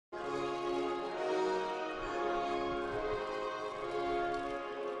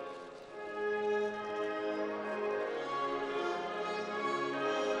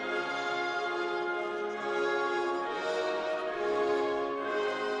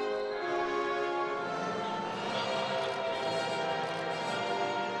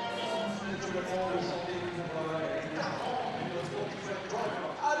Avec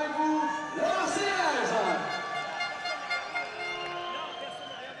vous, la Marseillaise.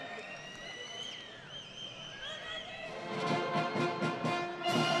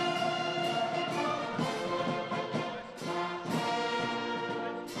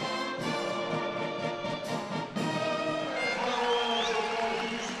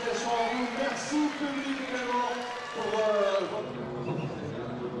 Merci public également pour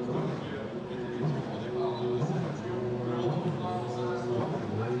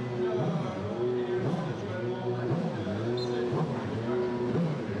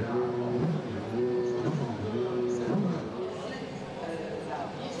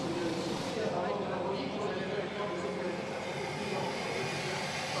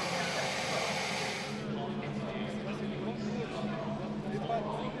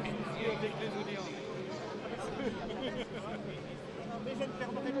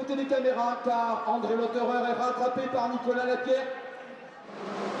Écoutez les caméras car André Lautereur est rattrapé par Nicolas Lapierre.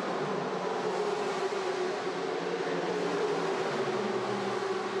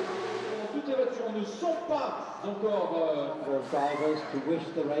 Toutes les voitures ne sont pas encore for drivers to wish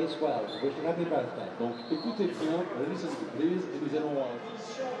the race well, to wish a happy birthday. Donc écoutez bien, listen please, et nous allons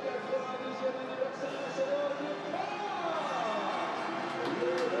édition 92e anniversaire à Salon.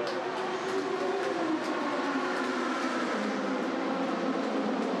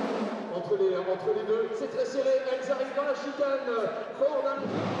 Entre les deux, c'est très serré, elles arrivent dans la chicane, fort d'un...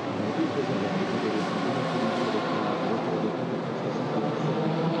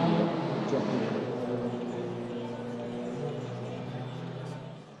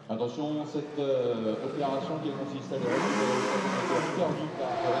 Attention, cette opération qui consiste à les perdu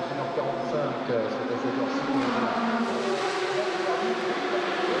par 21h45, c'est à cette heure-ci.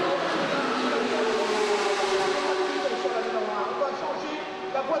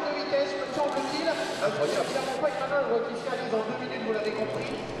 La boîte de vitesse, me semble-t-il, évidemment pas une manœuvre qui se réalise en 2 minutes, vous l'avez compris.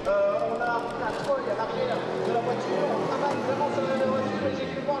 On a un treuil à l'arrière de la voiture, on travaille vraiment sur la voiture et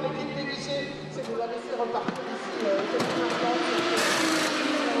j'ai pu voir l'équipe dévisser, c'est de la laisser repartir ici quelques instants.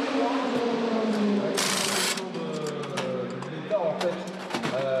 L'état en fait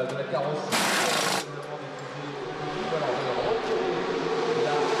de la carrosserie. Voilà, on va retirer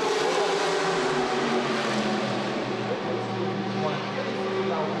la...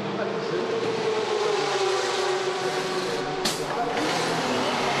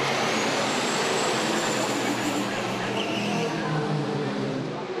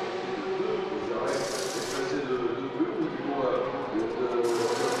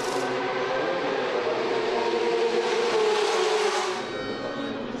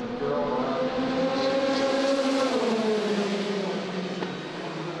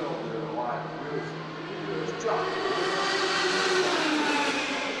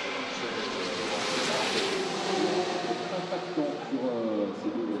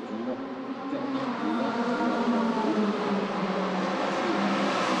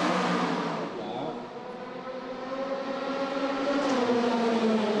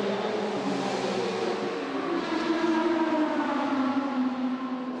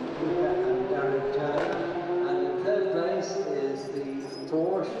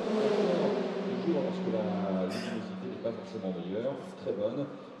 Forcément meilleure, très bonne,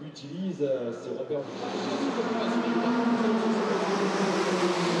 utilise ses repères de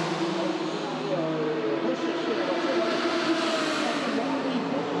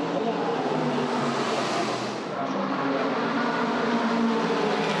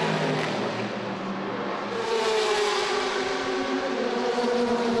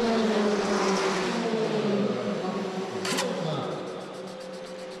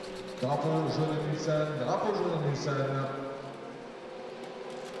drapeau jaune à Nissan, drapeau jaune à Nissan.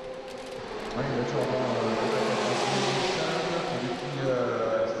 Oui, bien sûr,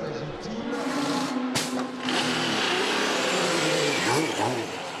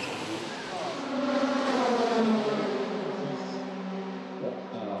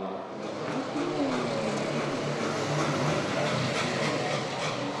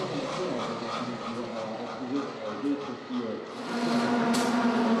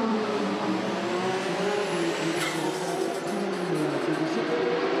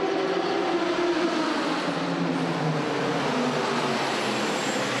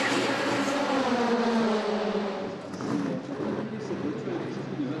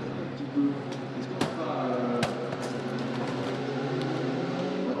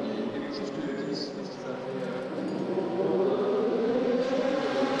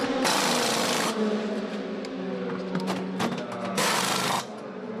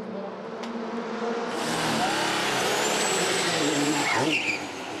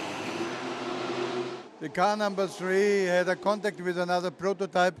 The car number 3 had a contact with another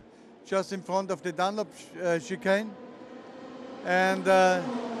prototype just in front of the Dunlop chicane. And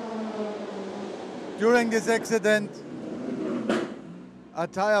during this accident, a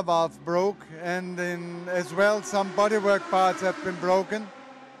tire valve broke, and as well some bodywork parts have been broken.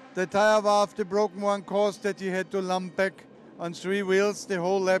 The tire valve, the broken one, caused that he had to lump back on 3 wheels the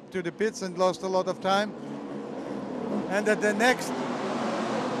whole lap to the pits and lost a lot of time. And at the next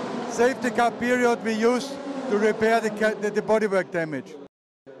safety car period we used to repair the bodywork damage.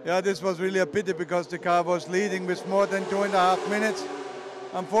 Yeah, this was really a pity because the car was leading with more than 2.5 minutes.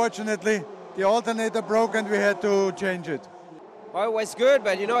 Unfortunately, the alternator broke and we had to change it. Well, it was good,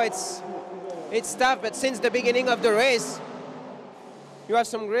 but you know, it's tough. But since the beginning of the race, you have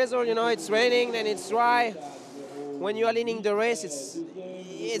some drizzle, you know, it's raining, then it's dry. When you are leading the race,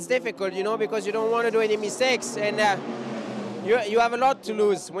 it's difficult, you know, because you don't want to do any mistakes. And you have a lot to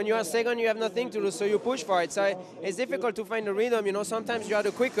lose. When you are second, you have nothing to lose, so you push for it. So it's difficult to find the rhythm, you know. Sometimes you are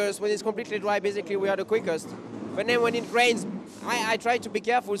the quickest. When it's completely dry, basically we are the quickest. But then when it rains, I try to be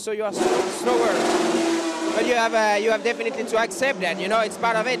careful, so you are slower. But you have definitely to accept that, you know, it's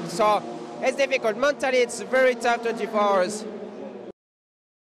part of it. So it's difficult. Mentally, it's very tough 24 hours.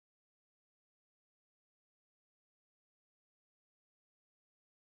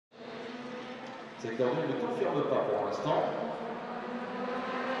 Secteur 2 ne confirme pas pour l'instant.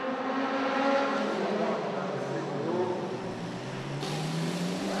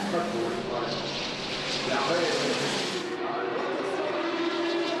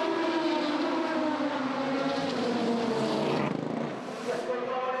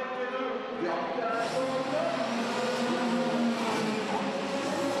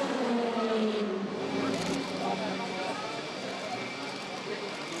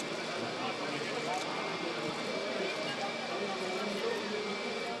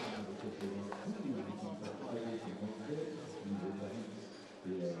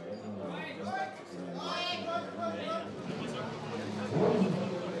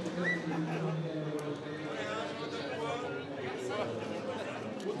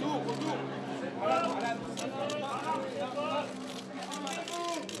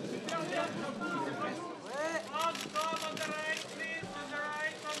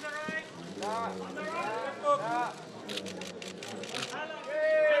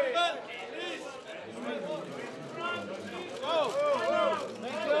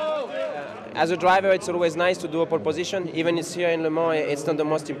 As a driver, it's always nice to do a pole position. Even it's here in Le Mans, it's not the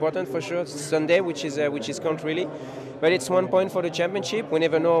most important for sure. It's Sunday, which is count really, but it's 1 point for the championship. We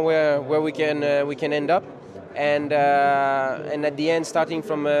never know where we can end up, and at the end, starting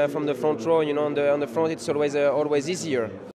from the front row, you know, on the front, it's always easier.